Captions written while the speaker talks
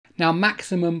Now,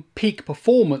 maximum peak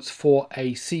performance for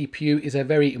a CPU is a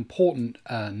very important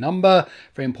number,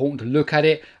 very important to look at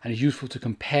it, and is useful to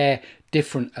compare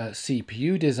different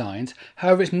CPU designs.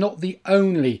 However, it's not the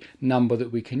only number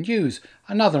that we can use.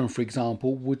 Another one, for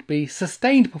example, would be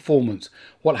sustained performance.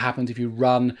 What happens if you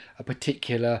run a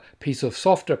particular piece of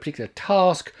software, a particular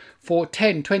task for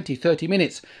 10, 20, 30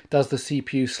 minutes? Does the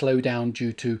CPU slow down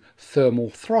due to thermal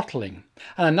throttling?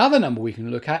 And another number we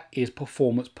can look at is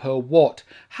performance per watt.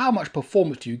 How much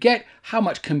performance do you get? How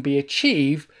much can be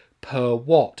achieved per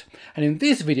watt? And in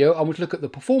this video, I want to look at the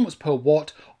performance per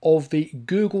watt of the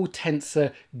Google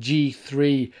Tensor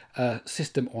G3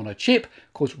 system on a chip.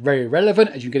 Of course, very relevant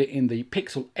as you get it in the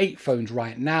Pixel 8 phones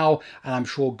right now, and I'm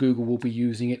sure Google will be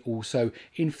using it also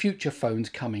in future phones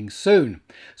coming soon.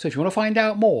 So if you want to find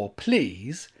out more,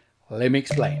 please let me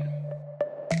explain.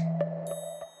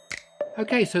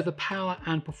 Okay, so the power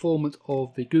and performance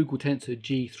of the Google Tensor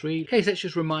G3. Okay, so let's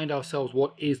just remind ourselves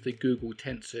what is the Google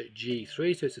Tensor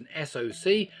G3. So it's an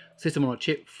SoC, system on a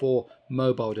chip for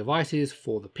mobile devices,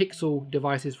 for the Pixel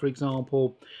devices, for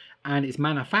example. And it's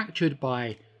manufactured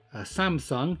by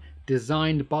Samsung,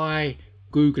 designed by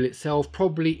Google itself,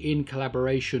 probably in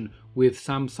collaboration with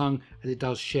Samsung, as it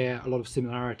does share a lot of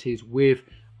similarities with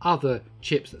other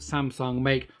chips that Samsung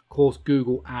make. Of course,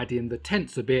 Google add in the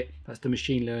tensor bit, that's the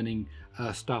machine learning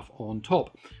stuff on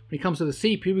top. When it comes to the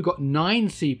CPU, we've got 9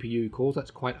 CPU cores. That's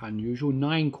quite unusual.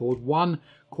 9 cores, 1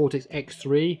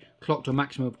 Cortex-X3 clocked to a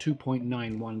maximum of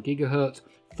 2.91 gigahertz,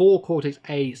 4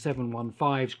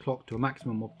 Cortex-A715s clocked to a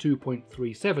maximum of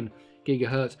 2.37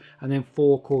 gigahertz, and then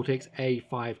 4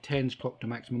 Cortex-A510s clocked to a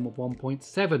maximum of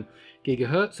 1.7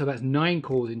 gigahertz. So that's 9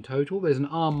 cores in total. There's an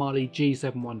ARM Mali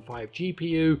G715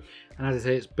 GPU, and as I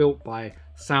say, it's built by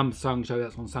Samsung, so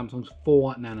that's on Samsung's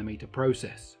 4nm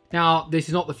process. Now, this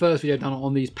is not the first video I've done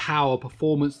on these power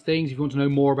performance things. If you want to know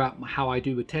more about how I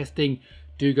do the testing,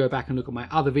 do go back and look at my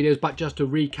other videos. But just to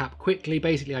recap quickly,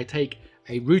 basically I take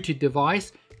a rooted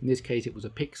device, in this case it was a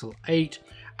Pixel 8,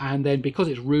 and then because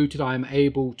it's rooted, I'm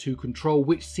able to control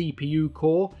which CPU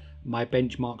core my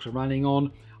benchmarks are running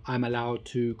on. I'm allowed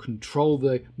to control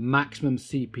the maximum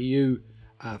CPU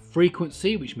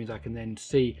frequency, which means I can then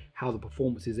see how the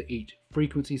performance is at each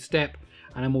frequency step,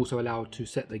 and I'm also allowed to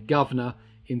set the governor.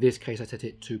 In this case, I set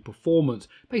it to performance.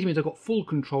 Basically means I've got full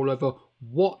control over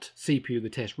what CPU the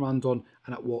test runs on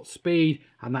and at what speed,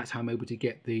 and that's how I'm able to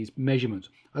get these measurements.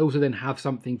 I also then have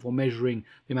something for measuring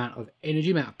the amount of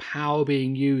energy, amount of power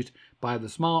being used by the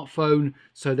smartphone.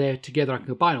 So there together I can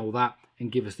combine all that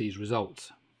and give us these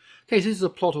results. Okay, so this is a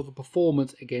plot of the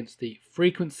performance against the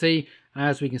frequency.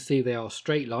 As we can see, they are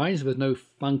straight lines, so there's no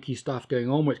funky stuff going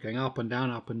on where it's going up and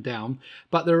down,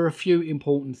 but there are a few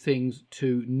important things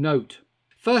to note.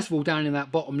 First of all, down in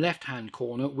that bottom left-hand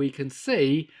corner, we can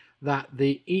see that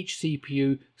each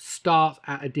CPU starts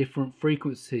at a different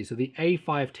frequency. So the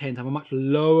A510s have a much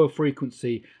lower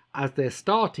frequency as their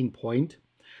starting point,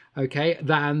 okay,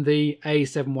 than the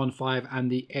A715 and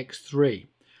the X3.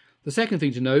 The second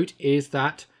thing to note is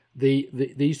that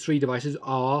these three devices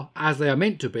are, as they are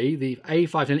meant to be, the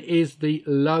A510 is the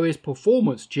lowest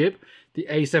performance chip, the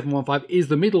A715 is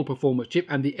the middle performance chip,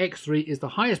 and the X3 is the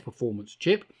highest performance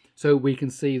chip. So we can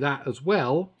see that as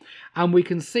well. And we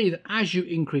can see that as you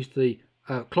increase the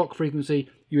clock frequency,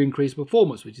 you increase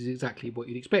performance, which is exactly what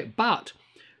you'd expect. But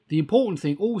the important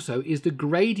thing also is the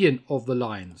gradient of the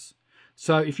lines.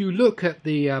 So if you look at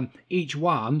the each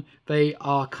one, they're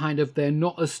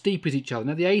not as steep as each other.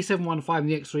 Now the A715 and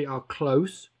the X3 are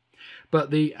close, but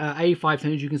the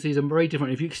A510, as you can see, is very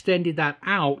different. If you extended that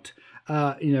out,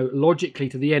 logically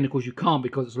to the end, of course you can't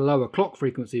because it's a lower clock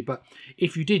frequency, but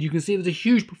if you did, you can see there's a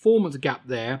huge performance gap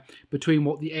there between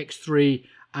what the X3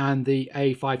 and the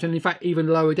A510. In fact, even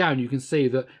lower down, you can see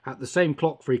that at the same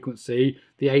clock frequency,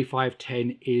 the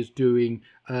A510 is doing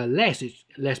it's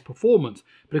less performance.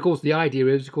 But of course, the idea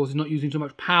is, of course, it's not using so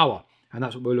much power. And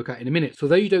that's what we'll look at in a minute. So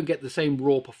though you don't get the same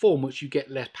raw performance, you get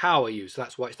less power use. So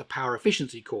that's why it's the power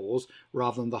efficiency cores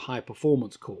rather than the high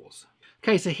performance cores.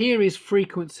 Okay, so here is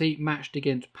frequency matched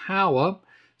against power.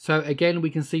 So again, we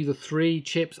can see the three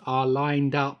chips are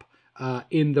lined up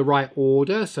in the right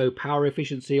order. So power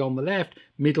efficiency on the left,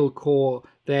 middle core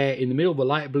there in the middle, the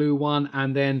light blue one,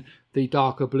 and then the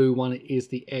darker blue one is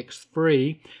the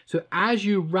X3. So as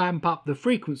you ramp up the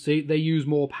frequency, they use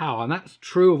more power. And that's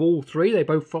true of all three. They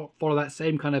both follow that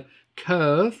same kind of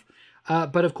curve.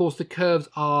 But of course, the curves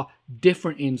are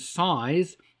different in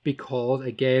size because,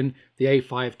 again, the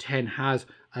A510 has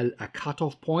a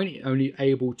cutoff point, only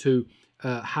able to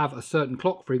have a certain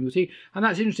clock frequency. And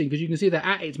that's interesting because you can see that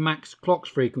at its max clock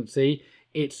frequency,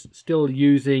 it's still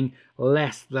using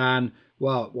less than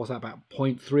well, what's that, about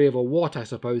 0.3 of a watt, I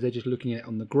suppose. They're just looking at it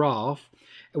on the graph.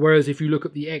 Whereas if you look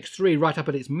at the X3 right up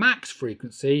at its max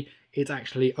frequency, it's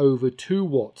actually over 2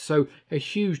 watts. So a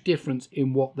huge difference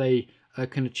in what they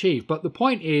can achieve. But the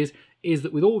point is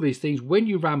that with all these things, when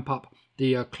you ramp up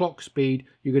the clock speed,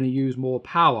 you're going to use more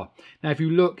power. Now, if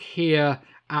you look here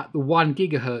at the 1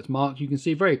 gigahertz mark, you can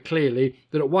see very clearly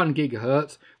that at 1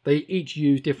 gigahertz, they each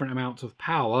use different amounts of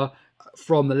power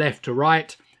from the left to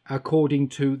right according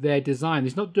to their design.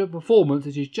 It's not the performance,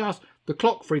 it is just the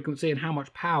clock frequency and how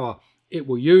much power it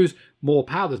will use. More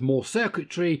power, there's more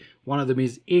circuitry. One of them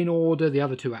is in order, the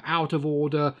other two are out of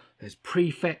order. There's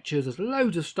prefetchers, there's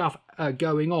loads of stuff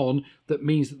going on that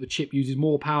means that the chip uses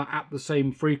more power at the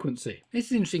same frequency. This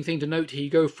is an interesting thing to note here. You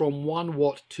go from 1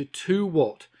 watt to 2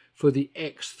 watt for the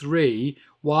X3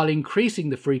 while increasing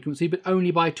the frequency, but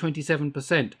only by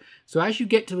 27%. So as you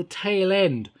get to the tail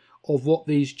end of what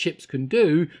these chips can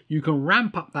do, you can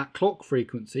ramp up that clock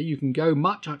frequency, you can go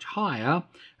much higher,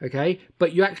 okay,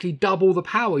 but you actually double the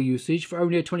power usage for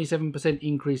only a 27%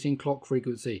 increase in clock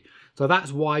frequency. So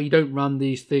that's why you don't run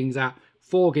these things at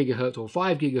 4 gigahertz or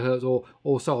 5 gigahertz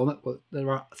or so on. There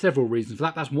are several reasons for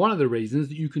that. That's one of the reasons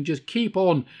that you can just keep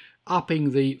on upping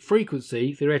the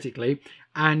frequency theoretically,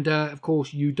 and of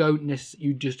course you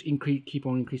just keep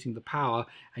on increasing the power,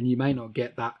 and you may not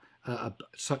get that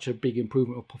such a big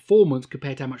improvement of performance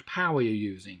compared to how much power you're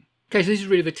using. Okay, so this is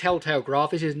really the telltale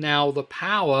graph. This is now the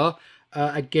power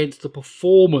against the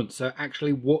performance. So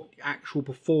actually what actual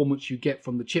performance you get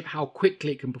from the chip, how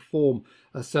quickly it can perform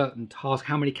a certain task,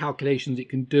 how many calculations it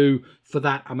can do for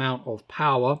that amount of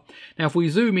power. Now if we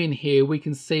zoom in here, we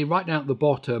can see right down at the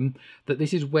bottom that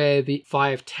this is where the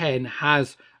 510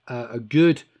 has a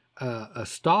good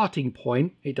starting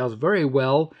point. It does very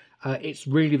well. It's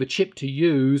really the chip to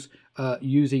use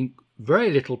using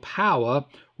very little power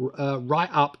right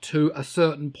up to a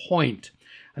certain point.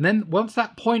 And then once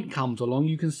that point comes along,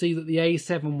 you can see that the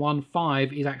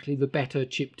A715 is actually the better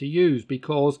chip to use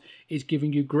because it's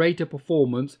giving you greater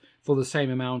performance for the same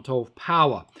amount of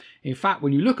power. In fact,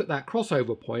 when you look at that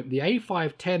crossover point, the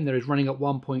A510 there is running at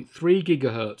 1.3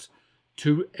 gigahertz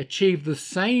to achieve the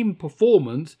same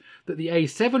performance that the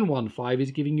A715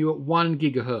 is giving you at 1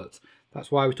 gigahertz. That's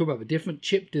why we talk about the different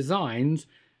chip designs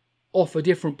offer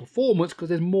different performance because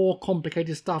there's more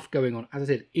complicated stuff going on. As I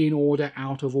said, in order,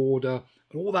 out of order,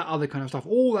 all that other kind of stuff,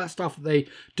 all that stuff that they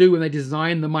do when they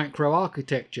design the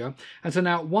microarchitecture. And so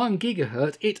now at 1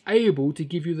 gigahertz, it's able to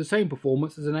give you the same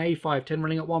performance as an A510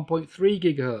 running at 1.3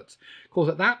 gigahertz. Of course,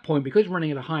 at that point, because it's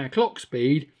running at a higher clock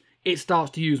speed, it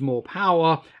starts to use more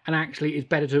power, and actually it's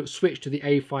better to switch to the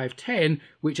A510,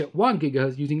 which at 1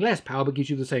 gigahertz using less power but gives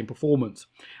you the same performance.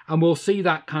 And we'll see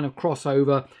that kind of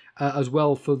crossover as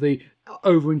well for the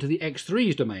over into the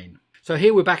X3's domain. So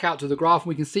here we're back out to the graph, and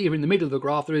we can see here in the middle of the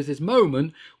graph there is this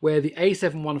moment where the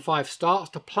A715 starts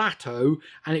to plateau,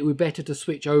 and it would be better to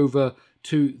switch over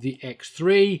to the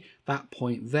X3, that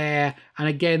point there. And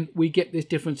again, we get this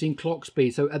difference in clock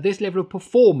speed. So at this level of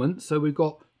performance, so we've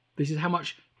got, this is how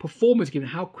much performance given,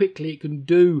 how quickly it can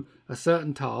do a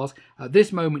certain task. At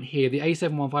this moment here, the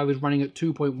A715 is running at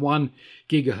 2.1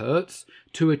 gigahertz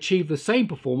to achieve the same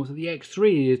performance that the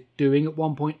X3 is doing at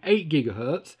 1.8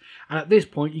 gigahertz. And at this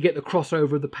point, you get the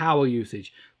crossover of the power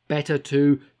usage. Better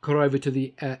to go over to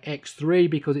the X3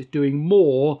 because it's doing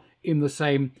more in the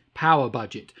same power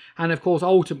budget. And of course,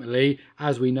 ultimately,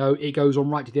 as we know, it goes on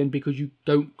right to the end because you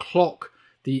don't clock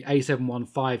the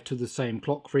A715 to the same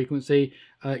clock frequency.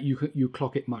 You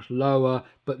clock it much lower,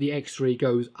 but the X3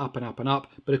 goes up and up and up.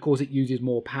 But of course, it uses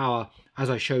more power, as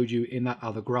I showed you in that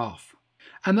other graph.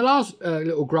 And the last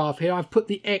little graph here, I've put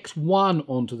the X1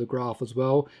 onto the graph as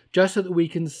well, just so that we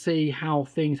can see how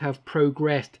things have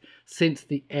progressed since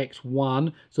the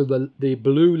X1. So the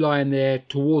blue line there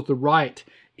towards the right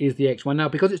is the X1. Now,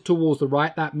 because it's towards the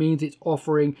right, that means it's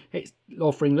offering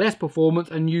less performance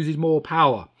and uses more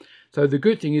power. So the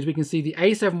good thing is we can see the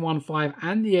A715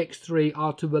 and the X3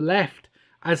 are to the left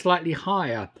and slightly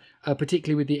higher,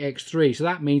 particularly with the X3. So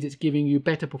that means it's giving you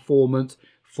better performance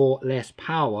for less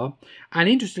power. And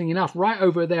interestingly enough, right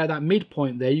over there, that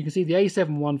midpoint there, you can see the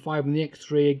A715 and the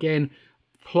X3 again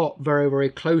plot very, very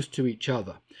close to each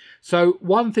other. So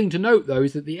one thing to note though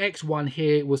is that the X1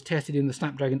 here was tested in the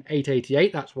Snapdragon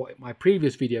 888. That's what my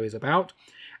previous video is about.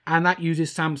 And that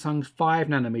uses Samsung's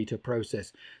 5nm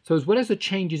process. So as well as the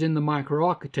changes in the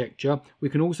microarchitecture, we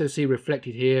can also see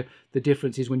reflected here the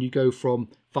differences when you go from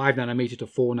 5nm to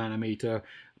 4nm.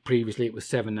 Previously it was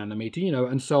 7nm, you know,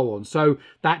 and so on. So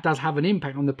that does have an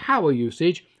impact on the power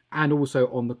usage and also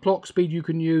on the clock speed you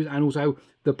can use and also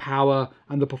the power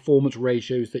and the performance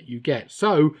ratios that you get.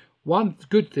 So one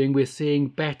good thing, we're seeing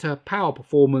better power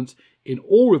performance in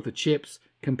all of the chips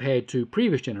compared to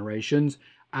previous generations.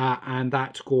 And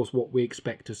that's, of course, what we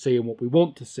expect to see and what we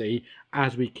want to see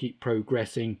as we keep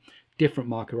progressing different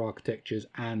microarchitectures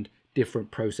and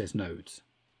different process nodes.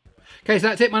 Okay, so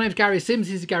that's it. My name's Gary Sims.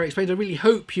 This is Gary Explains. I really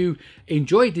hope you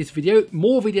enjoyed this video.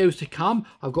 More videos to come.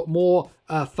 I've got more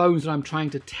phones that I'm trying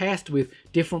to test with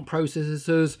different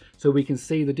processors so we can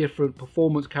see the different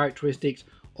performance characteristics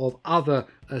of other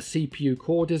CPU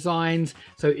core designs.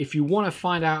 So if you want to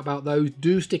find out about those,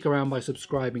 do stick around by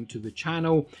subscribing to the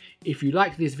channel. If you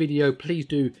liked this video, please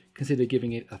do consider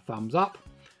giving it a thumbs up.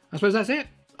 I suppose that's it.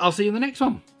 I'll see you in the next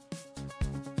one.